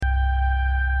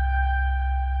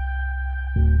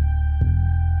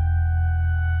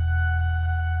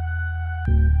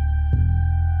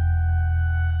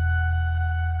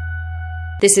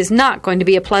This is not going to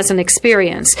be a pleasant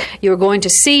experience. You're going to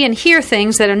see and hear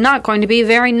things that are not going to be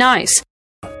very nice.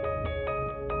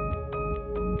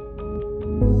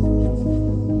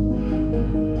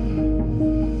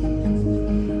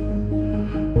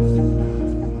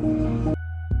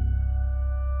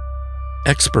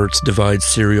 Experts divide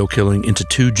serial killing into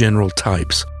two general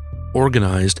types,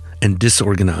 organized and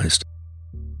disorganized.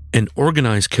 An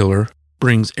organized killer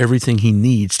brings everything he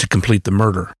needs to complete the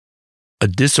murder. A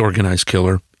disorganized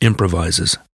killer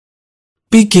improvises.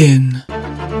 Begin.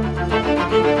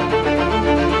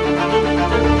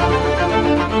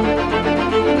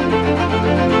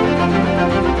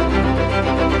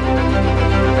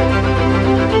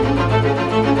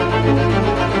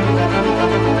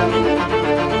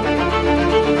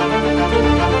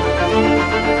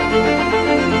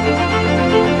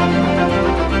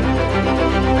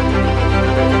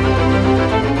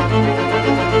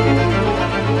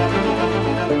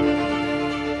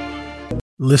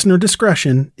 Listener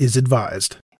discretion is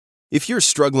advised. If you're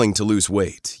struggling to lose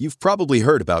weight, you've probably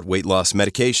heard about weight loss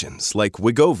medications like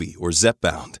Wegovy or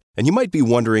Zepbound, and you might be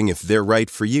wondering if they're right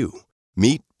for you.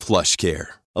 Meet PlushCare,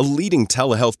 a leading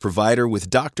telehealth provider with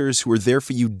doctors who are there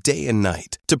for you day and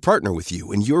night to partner with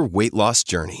you in your weight loss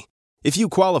journey. If you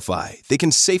qualify, they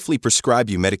can safely prescribe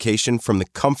you medication from the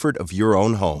comfort of your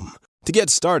own home. To get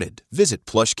started, visit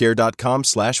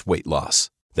plushcare.com/weightloss.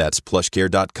 That's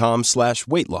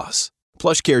plushcare.com/weightloss.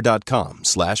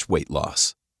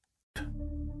 plushcare.com/weightloss.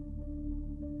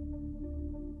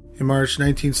 In March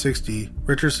 1960,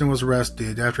 Richardson was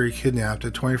arrested after he kidnapped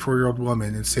a 24-year-old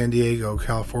woman in San Diego,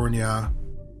 California.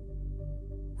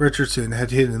 Richardson had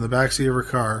hidden in the backseat of her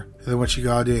car, and then when she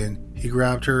got in, he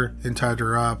grabbed her and tied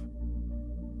her up.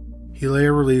 He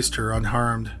later released her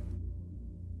unharmed.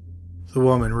 The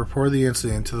woman reported the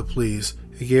incident to the police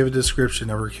and gave a description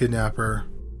of her kidnapper.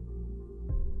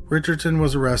 Richardson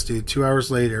was arrested 2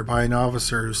 hours later by an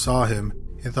officer who saw him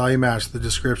and thought he matched the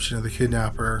description of the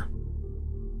kidnapper.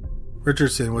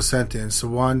 Richardson was sentenced to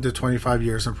 1 to 25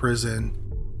 years in prison.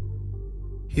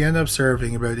 He ended up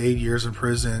serving about 8 years in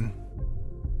prison.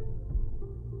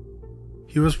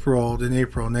 He was paroled in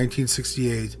April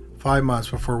 1968, 5 months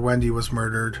before Wendy was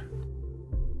murdered.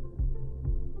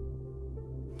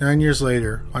 9 years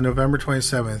later, on November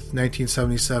 27,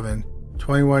 1977,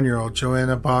 21-year-old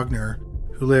Joanna Bogner,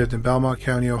 who lived in Belmont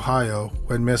County, Ohio,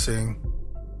 went missing.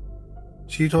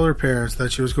 She told her parents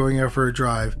that she was going out for a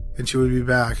drive and she would be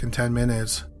back in 10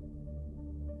 minutes.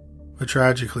 But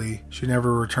tragically, she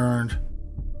never returned.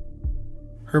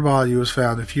 Her body was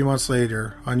found a few months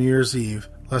later on New Year's Eve,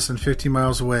 less than 50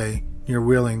 miles away, near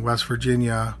Wheeling, West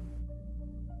Virginia.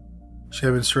 She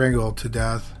had been strangled to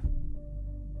death.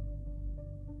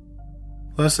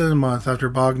 Less than a month after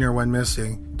Bogner went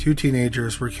missing, 2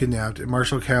 teenagers were kidnapped in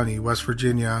Marshall County, West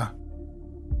Virginia.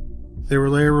 They were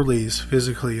later released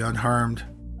physically unharmed.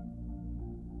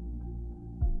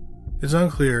 It's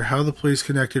unclear how the police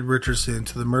connected Richardson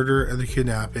to the murder and the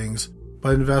kidnappings,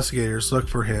 but investigators looked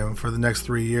for him for the next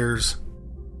 3 years.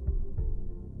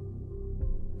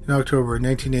 In October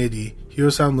 1980, he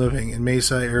was found living in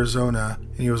Mesa, Arizona,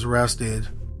 and he was arrested.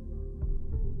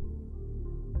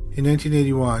 In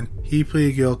 1981, he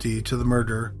pleaded guilty to the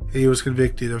murder, and he was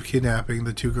convicted of kidnapping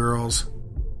the 2 girls.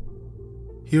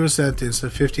 He was sentenced to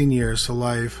 15 years to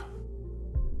life.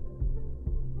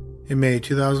 In May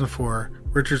 2004,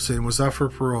 Richardson was up for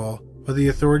parole, but the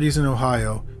authorities in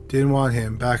Ohio didn't want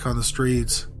him back on the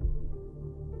streets.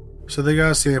 So they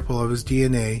got a sample of his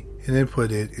DNA and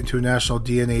input it into a national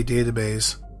DNA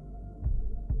database.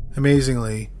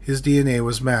 Amazingly, his DNA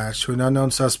was matched to an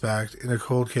unknown suspect in a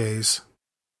cold case.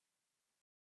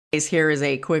 Here is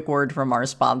a quick word from our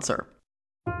sponsor.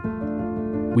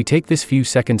 We take this few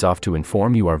seconds off to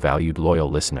inform you, our valued loyal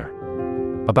listener,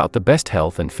 about the best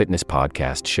health and fitness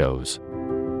podcast shows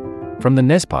from the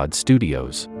Nespod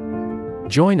Studios.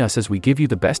 Join us as we give you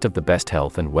the best of the best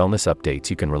health and wellness updates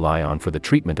you can rely on for the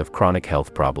treatment of chronic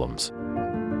health problems.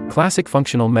 Classic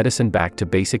functional medicine back to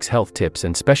basics health tips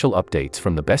and special updates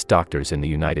from the best doctors in the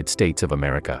United States of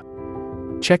America.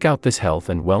 Check out this health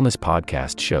and wellness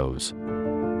podcast shows.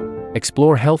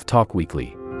 Explore Health Talk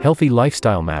Weekly, Healthy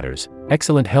Lifestyle Matters,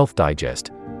 Excellent Health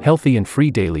Digest, Healthy and Free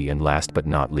Daily, and last but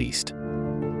not least,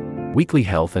 Weekly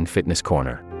Health and Fitness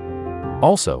Corner.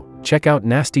 Also, check out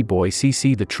Nasty Boy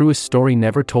CC, the truest story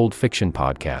never told fiction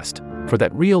podcast, for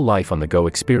that real life on the go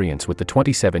experience with the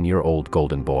 27-year-old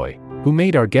golden boy, who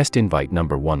made our guest invite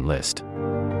 #1 list.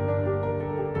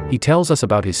 He tells us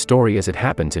about his story as it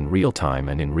happens in real time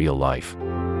and in real life.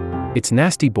 It's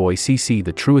Nasty Boy CC,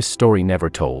 the truest story never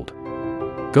told.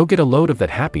 Go get a load of that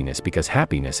happiness, because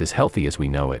happiness is healthy as we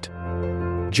know it.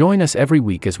 Join us every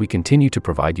week as we continue to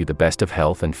provide you the best of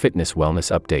health and fitness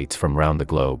wellness updates from around the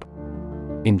globe.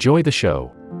 Enjoy the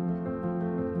show.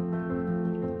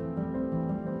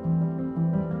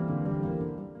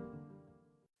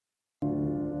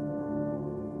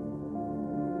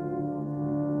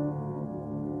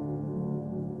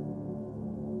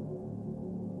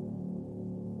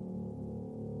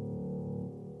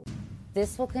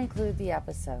 This will conclude the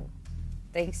episode.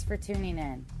 Thanks for tuning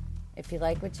in. If you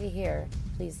like what you hear,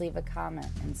 please leave a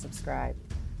comment and subscribe.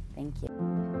 Thank you.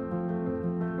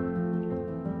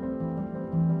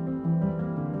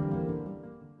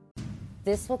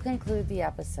 This will conclude the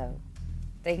episode.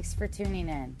 Thanks for tuning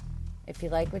in. If you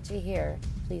like what you hear,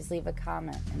 please leave a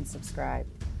comment and subscribe.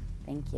 Thank you.